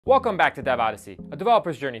Welcome back to Dev Odyssey, a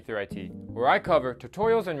developer's journey through IT, where I cover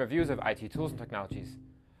tutorials and reviews of IT tools and technologies.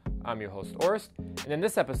 I'm your host, Orest, and in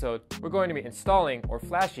this episode, we're going to be installing or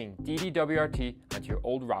flashing DDWRT onto your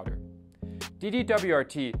old router.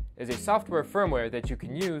 DDWRT is a software firmware that you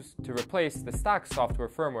can use to replace the stock software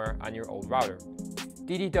firmware on your old router.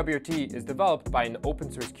 DDWRT is developed by an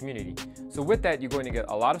open source community, so with that you're going to get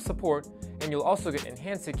a lot of support, and you'll also get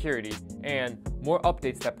enhanced security and more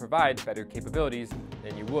updates that provide better capabilities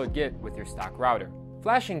than you would get with your stock router.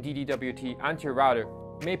 Flashing DDWRT onto your router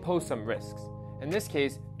may pose some risks. In this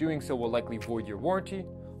case, doing so will likely void your warranty,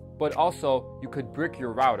 but also you could brick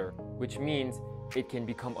your router, which means it can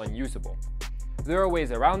become unusable. There are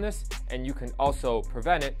ways around this, and you can also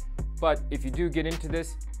prevent it, but if you do get into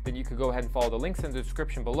this, then you could go ahead and follow the links in the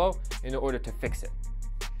description below in order to fix it.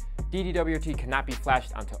 DDWRT cannot be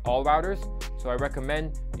flashed onto all routers, so I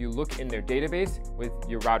recommend you look in their database with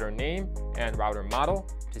your router name and router model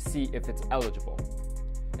to see if it's eligible.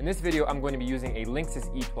 In this video, I'm going to be using a Linksys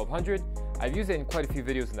E1200. I've used it in quite a few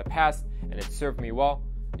videos in the past, and it served me well.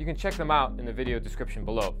 You can check them out in the video description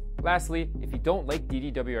below. Lastly, if you don't like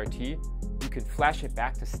DDWRT, you can flash it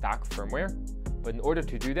back to stock firmware. But in order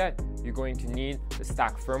to do that, you're going to need the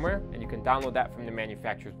stock firmware, and you can download that from the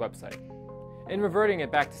manufacturer's website. In reverting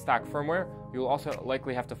it back to stock firmware, you'll also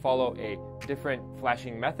likely have to follow a different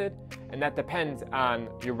flashing method, and that depends on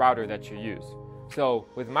your router that you use. So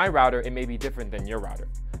with my router, it may be different than your router,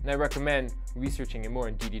 and I recommend researching it more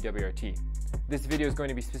in DDWRT. This video is going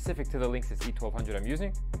to be specific to the Linksys E1200 I'm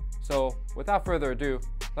using, so without further ado,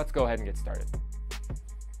 let's go ahead and get started.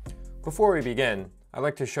 Before we begin, I'd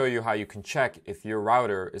like to show you how you can check if your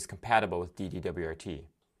router is compatible with DDWRT.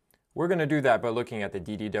 We're going to do that by looking at the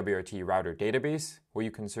DDWRT router database, where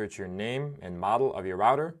you can search your name and model of your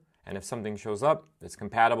router, and if something shows up, it's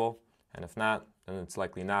compatible, and if not, then it's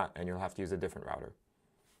likely not, and you'll have to use a different router.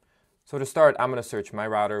 So to start, I'm going to search my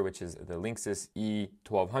router, which is the Linksys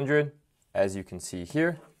E1200, as you can see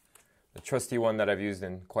here, the trusty one that I've used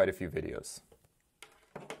in quite a few videos.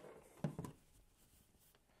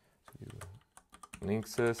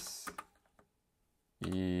 Linksys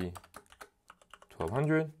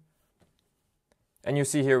E1200. And you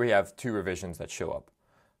see here we have two revisions that show up.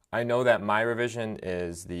 I know that my revision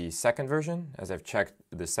is the second version, as I've checked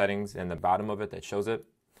the settings in the bottom of it that shows it.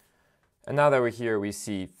 And now that we're here, we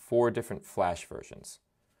see 4 different flash versions.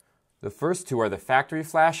 The first 2 are the factory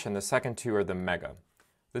flash, and the second 2 are the mega.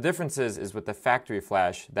 The difference is with the factory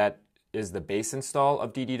flash, that is the base install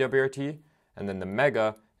of DDWRT, and then the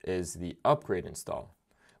mega is the upgrade install.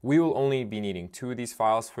 We will only be needing 2 of these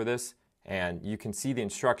files for this, and you can see the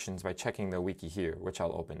instructions by checking the wiki here, which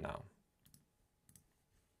I'll open now.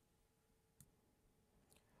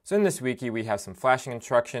 So in this wiki, we have some flashing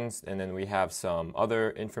instructions, and then we have some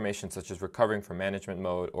other information such as recovering from management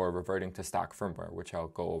mode or reverting to stock firmware, which I'll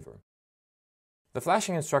go over. The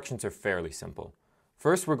flashing instructions are fairly simple.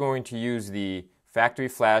 First, we're going to use the factory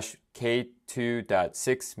flash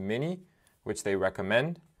K2.6 mini, which they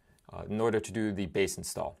recommend in order to do the base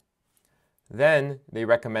install. Then they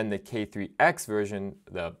recommend the K3X version,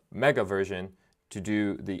 the mega version, to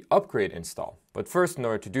do the upgrade install. But first, in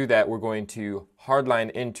order to do that, we're going to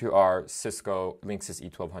hardline into our Cisco Linksys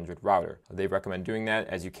E1200 router. They recommend doing that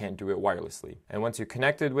as you can't do it wirelessly. And once you're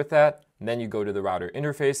connected with that, then you go to the router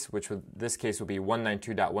interface, which in this case will be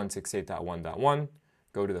 192.168.1.1.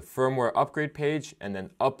 Go to the firmware upgrade page and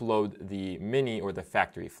then upload the mini or the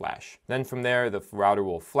factory flash. Then from there, the router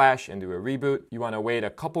will flash and do a reboot. You want to wait a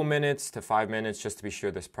couple minutes to 5 minutes just to be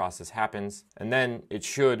sure this process happens. And then it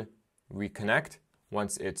should reconnect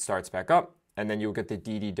once it starts back up, and then you'll get the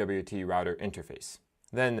DDWRT router interface.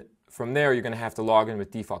 Then from there, you're going to have to log in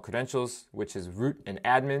with default credentials, which is root and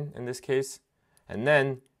admin in this case. And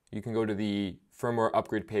then you can go to the firmware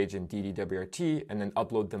upgrade page in DDWRT and then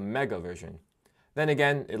upload the mega version. Then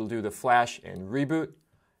again, it'll do the flash and reboot,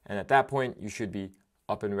 and at that point, you should be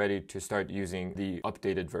up and ready to start using the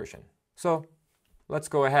updated version. So let's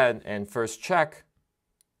go ahead and first check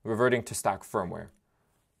reverting to stock firmware.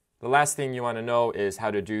 The last thing you want to know is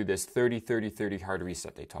how to do this 30-30-30 hard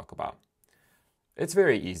reset they talk about. It's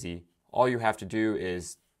very easy. All you have to do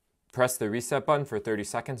is press the reset button for 30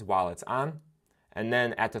 seconds while it's on, and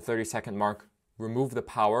then at the 30-second mark, remove the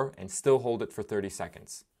power and still hold it for 30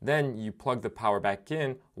 seconds. Then you plug the power back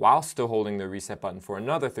in while still holding the reset button for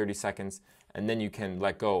another 30 seconds, and then you can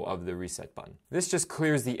let go of the reset button. This just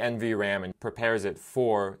clears the NVRAM and prepares it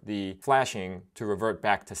for the flashing to revert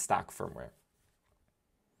back to stock firmware.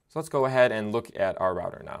 So let's go ahead and look at our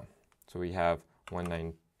router now. So we have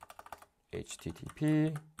 19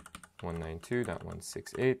 HTTP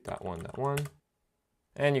 192.168.1.1.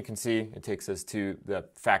 And you can see it takes us to the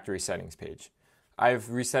factory settings page.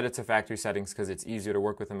 I've reset it to factory settings because it's easier to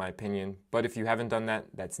work with in my opinion, but if you haven't done that,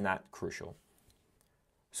 that's not crucial.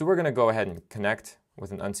 So we're going to go ahead and connect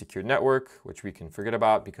with an unsecured network, which we can forget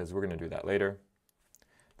about because we're going to do that later.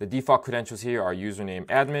 The default credentials here are username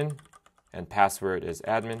admin and password is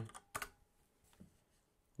admin.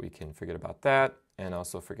 We can forget about that and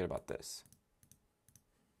also forget about this.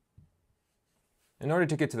 In order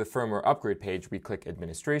to get to the firmware upgrade page, we click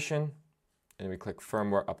administration and we click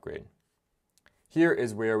firmware upgrade. Here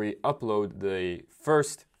is where we upload the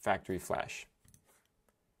first factory flash.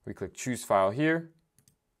 We click choose file here.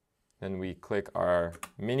 Then we click our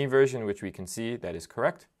mini version, which we can see that is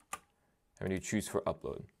correct. And we choose for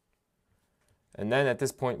upload. And then at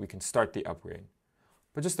this point, we can start the upgrade.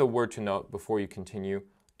 But just a word to note before you continue,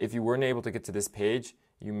 if you weren't able to get to this page,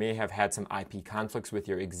 you may have had some IP conflicts with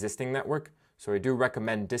your existing network. So I do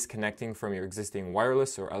recommend disconnecting from your existing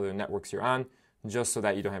wireless or other networks you're on, just so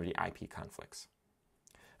that you don't have any IP conflicts.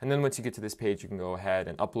 And then once you get to this page, you can go ahead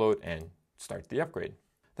and upload and start the upgrade.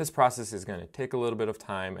 This process is going to take a little bit of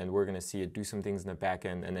time, and we're going to see it do some things in the back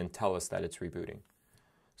end and then tell us that it's rebooting.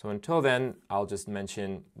 So until then, I'll just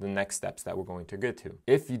mention the next steps that we're going to get to.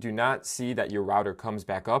 If you do not see that your router comes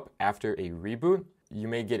back up after a reboot, you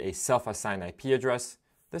may get a self-assigned IP address.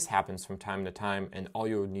 This happens from time to time, and all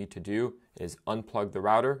you'll need to do is unplug the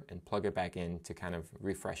router and plug it back in to kind of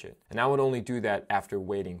refresh it. And I would only do that after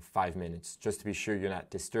waiting 5 minutes, just to be sure you're not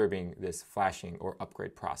disturbing this flashing or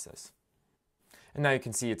upgrade process. And now you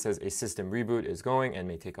can see it says a system reboot is going and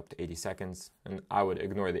may take up to 80 seconds. And I would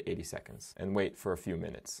ignore the 80 seconds and wait for a few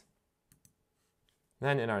minutes.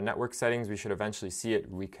 Then in our network settings, we should eventually see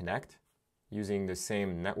it reconnect using the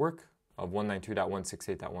same network of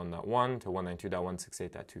 192.168.1.1 to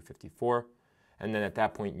 192.168.254. And then at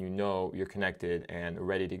that point, you know you're connected and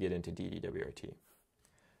ready to get into DDWRT.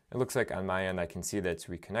 It looks like on my end, I can see that it's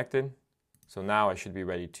reconnected. So now I should be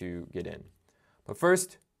ready to get in. But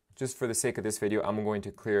first, just for the sake of this video, I'm going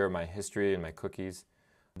to clear my history and my cookies.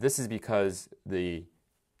 This is because the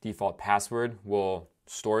default password will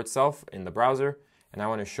store itself in the browser, and I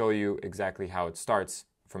want to show you exactly how it starts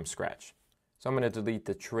from scratch. So I'm going to delete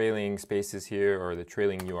the trailing spaces here, or the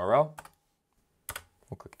trailing URL.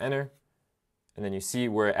 We'll click enter, and then you see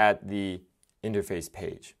we're at the interface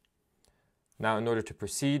page. Now in order to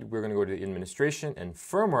proceed, we're going to go to the administration and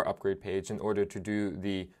firmware upgrade page in order to do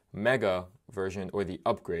the mega version or the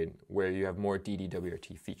upgrade where you have more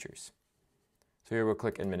DDWRT features. So here we'll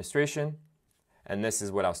click administration, and this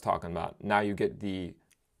is what I was talking about. Now you get the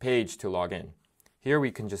page to log in. Here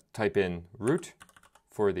we can just type in root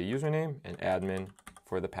for the username and admin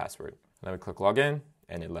for the password. Now we click login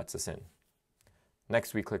and it lets us in.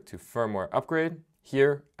 Next we click to firmware upgrade.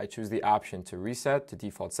 Here I choose the option to reset to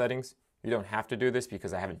default settings. You don't have to do this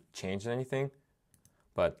because I haven't changed anything,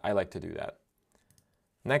 but I like to do that.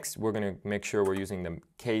 Next, we're going to make sure we're using the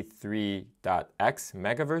K3.x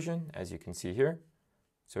mega version, as you can see here.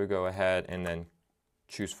 So we go ahead and then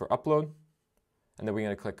choose for upload, and then we're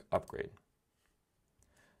going to click upgrade.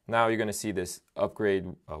 Now you're going to see this upgrade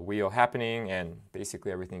wheel happening, and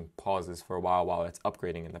basically everything pauses for a while it's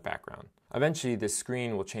upgrading in the background. Eventually, this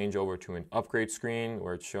screen will change over to an upgrade screen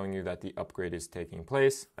where it's showing you that the upgrade is taking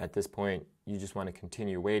place. At this point, you just want to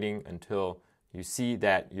continue waiting until you see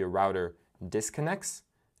that your router disconnects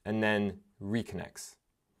and then reconnects.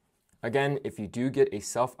 Again, if you do get a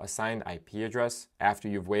self-assigned IP address after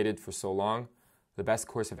you've waited for so long, the best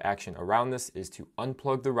course of action around this is to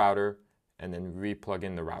unplug the router and then re-plug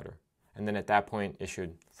in the router. And then at that point, it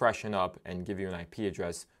should freshen up and give you an IP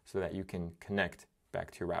address so that you can connect back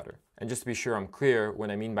to your router. And just to be sure I'm clear, what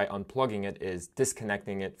I mean by unplugging it is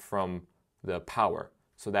disconnecting it from the power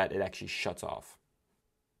so that it actually shuts off.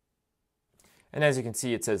 And as you can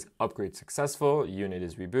see, it says upgrade successful, unit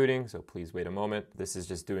is rebooting, so please wait a moment. This is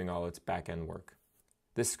just doing all its back-end work.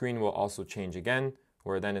 This screen will also change again,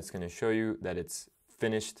 where then it's going to show you that it's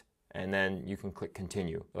finished, and then you can click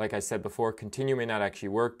continue. Like I said before, continue may not actually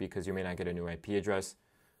work because you may not get a new IP address,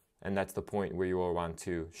 and that's the point where you will want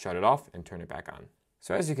to shut it off and turn it back on.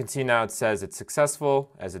 So as you can see now, it says it's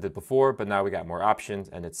successful, as it did before, but now we got more options,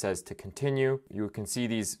 and it says to continue. You can see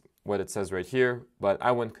these what it says right here, but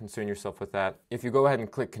I wouldn't concern yourself with that. If you go ahead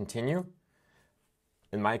and click continue,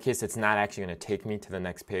 in my case, it's not actually going to take me to the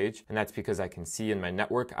next page, and that's because I can see in my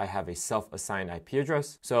network I have a self-assigned IP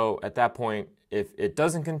address. So at that point, if it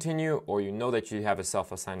doesn't continue, or you know that you have a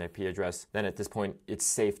self-assigned IP address, then at this point, it's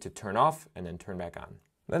safe to turn off and then turn back on.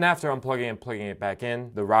 Then after unplugging and plugging it back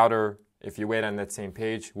in, the router, if you wait on that same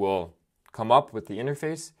page, will come up with the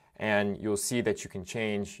interface, and you'll see that you can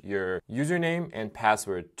change your username and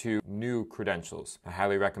password to new credentials. I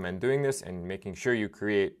highly recommend doing this and making sure you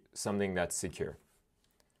create something that's secure.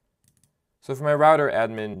 So for my router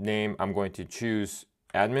admin name, I'm going to choose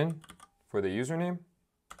admin for the username.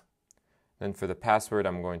 Then for the password,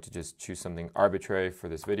 I'm going to just choose something arbitrary for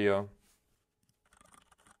this video.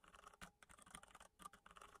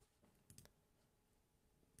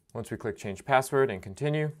 Once we click change password and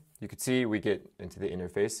continue, you can see we get into the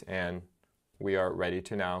interface and we are ready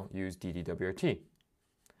to now use DDWRT.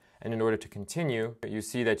 And in order to continue, you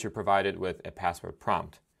see that you're provided with a password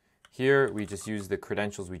prompt. Here, we just use the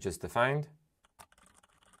credentials we just defined.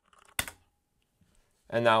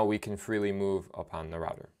 And now we can freely move upon the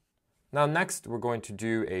router. Now next, we're going to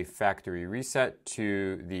do a factory reset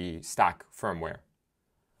to the stock firmware.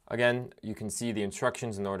 Again, you can see the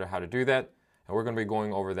instructions in order how to do that. And we're going to be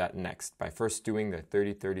going over that next by first doing the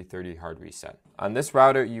 30-30-30 hard reset. On this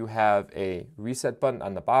router, you have a reset button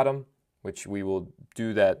on the bottom, which we will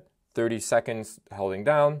do that 30 seconds holding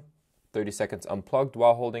down, 30 seconds unplugged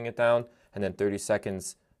while holding it down, and then 30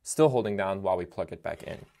 seconds still holding down while we plug it back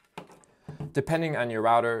in. Depending on your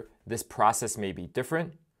router, this process may be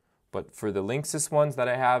different, but for the Linksys ones that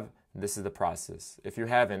I have, this is the process. If you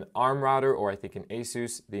have an ARM router or I think an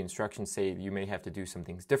ASUS, the instructions say you may have to do some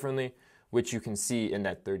things differently, which you can see in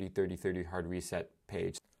that 30-30-30 hard reset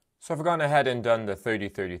page. So I've gone ahead and done the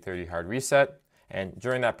 30-30-30 hard reset, and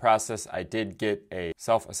during that process I did get a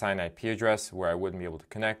self-assigned IP address where I wouldn't be able to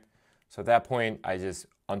connect. So at that point I just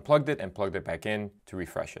unplugged it and plugged it back in to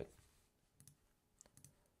refresh it.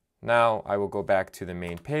 Now I will go back to the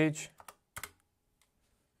main page,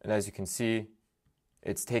 and as you can see,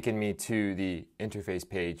 it's taken me to the interface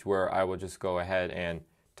page where I will just go ahead and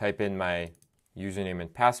type in my username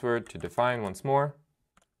and password to define once more.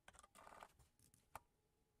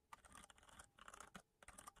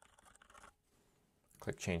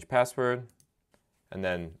 Click change password, and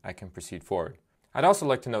then I can proceed forward. I'd also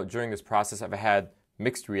like to note during this process I've had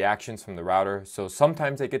mixed reactions from the router. So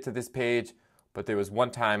sometimes I get to this page, but there was one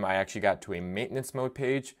time I actually got to a maintenance mode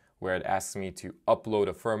page where it asks me to upload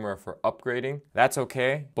a firmware for upgrading. That's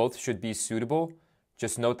okay, both should be suitable.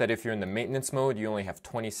 Just note that if you're in the maintenance mode, you only have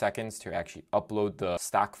 20 seconds to actually upload the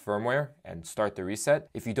stock firmware and start the reset.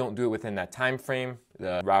 If you don't do it within that time frame,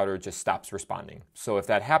 the router just stops responding. So if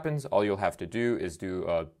that happens, all you'll have to do is do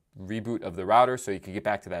a reboot of the router so you can get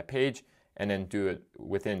back to that page and then do it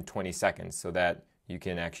within 20 seconds so that you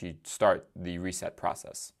can actually start the reset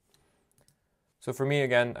process. So for me,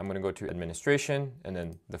 again, I'm going to go to administration and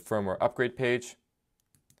then the firmware upgrade page.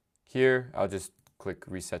 Here, I'll just click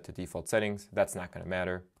reset to default settings. That's not going to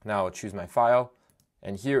matter. Now I'll choose my file,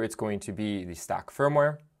 and here it's going to be the stock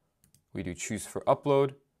firmware. We do choose for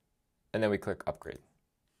upload, and then we click upgrade.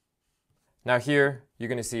 Now here, you're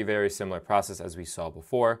going to see a very similar process as we saw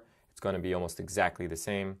before. It's going to be almost exactly the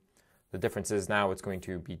same. The difference is now it's going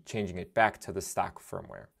to be changing it back to the stock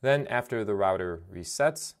firmware. Then after the router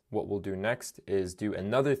resets, what we'll do next is do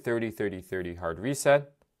another 30-30-30 hard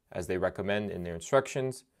reset, as they recommend in their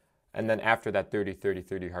instructions. And then after that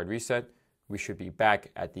 30-30-30 hard reset, we should be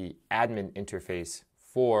back at the admin interface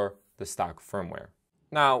for the stock firmware.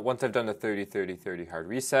 Now, once I've done the 30-30-30 hard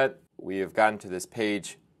reset, we have gotten to this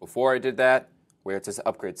page before I did that, where it says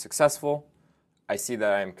upgrade successful. I see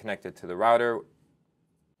that I am connected to the router,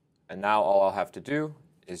 and now all I'll have to do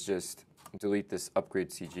is just delete this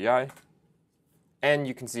upgrade CGI. And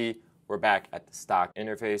you can see we're back at the stock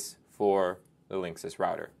interface for the Linksys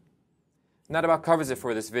router. And that about covers it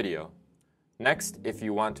for this video. Next, if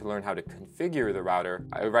you want to learn how to configure the router,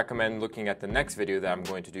 I recommend looking at the next video that I'm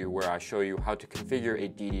going to do where I show you how to configure a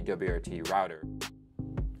DDWRT router.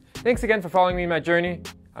 Thanks again for following me in my journey.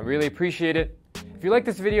 I really appreciate it. If you like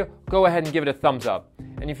this video, go ahead and give it a thumbs up.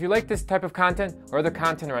 And if you like this type of content or other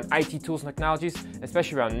content around IT tools and technologies,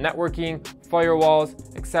 especially around networking,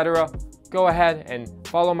 firewalls, etc., go ahead and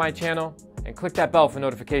follow my channel and click that bell for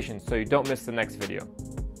notifications so you don't miss the next video.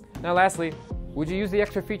 Now lastly, would you use the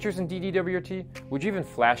extra features in DDWRT? Would you even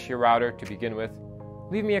flash your router to begin with?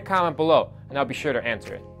 Leave me a comment below and I'll be sure to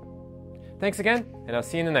answer it. Thanks again, and I'll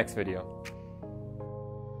see you in the next video.